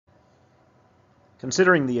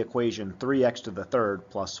Considering the equation 3x to the third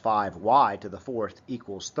plus 5y to the fourth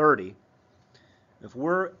equals 30, if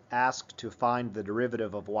we're asked to find the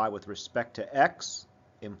derivative of y with respect to x,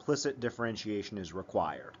 implicit differentiation is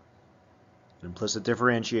required. Implicit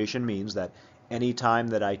differentiation means that any time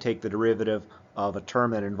that I take the derivative of a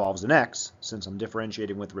term that involves an x, since I'm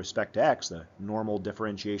differentiating with respect to x, the normal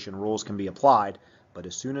differentiation rules can be applied, but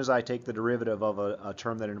as soon as I take the derivative of a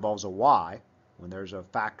term that involves a y, when there's a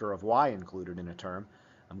factor of y included in a term,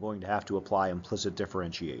 I'm going to have to apply implicit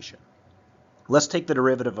differentiation. Let's take the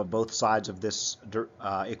derivative of both sides of this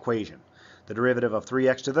equation. The derivative of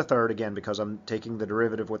 3x to the third, again, because I'm taking the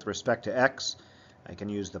derivative with respect to x, I can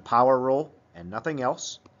use the power rule and nothing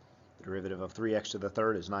else. The derivative of 3x to the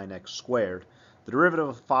third is 9x squared. The derivative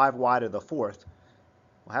of 5y to the fourth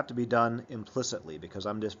will have to be done implicitly because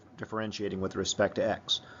I'm differentiating with respect to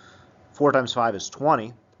x. 4 times 5 is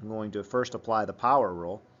 20. I'm going to first apply the power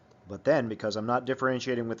rule, but then because I'm not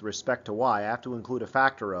differentiating with respect to y, I have to include a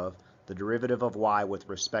factor of the derivative of y with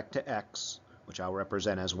respect to x, which I'll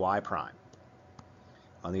represent as y prime.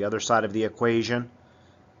 On the other side of the equation,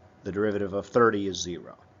 the derivative of 30 is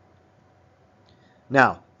 0.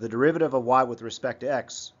 Now, the derivative of y with respect to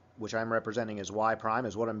x, which I'm representing as y prime,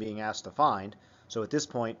 is what I'm being asked to find. So at this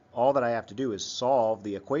point, all that I have to do is solve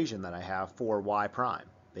the equation that I have for y prime,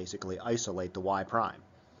 basically isolate the y prime.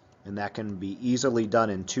 And that can be easily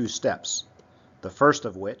done in 2 steps. The first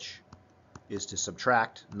of which is to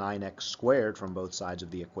subtract 9x squared from both sides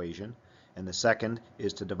of the equation, and the second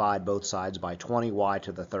is to divide both sides by 20y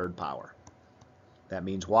to the third power. That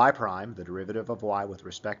means y prime, the derivative of y with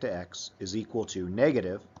respect to x, is equal to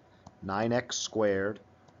negative 9x squared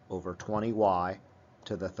over 20y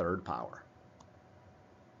to the third power.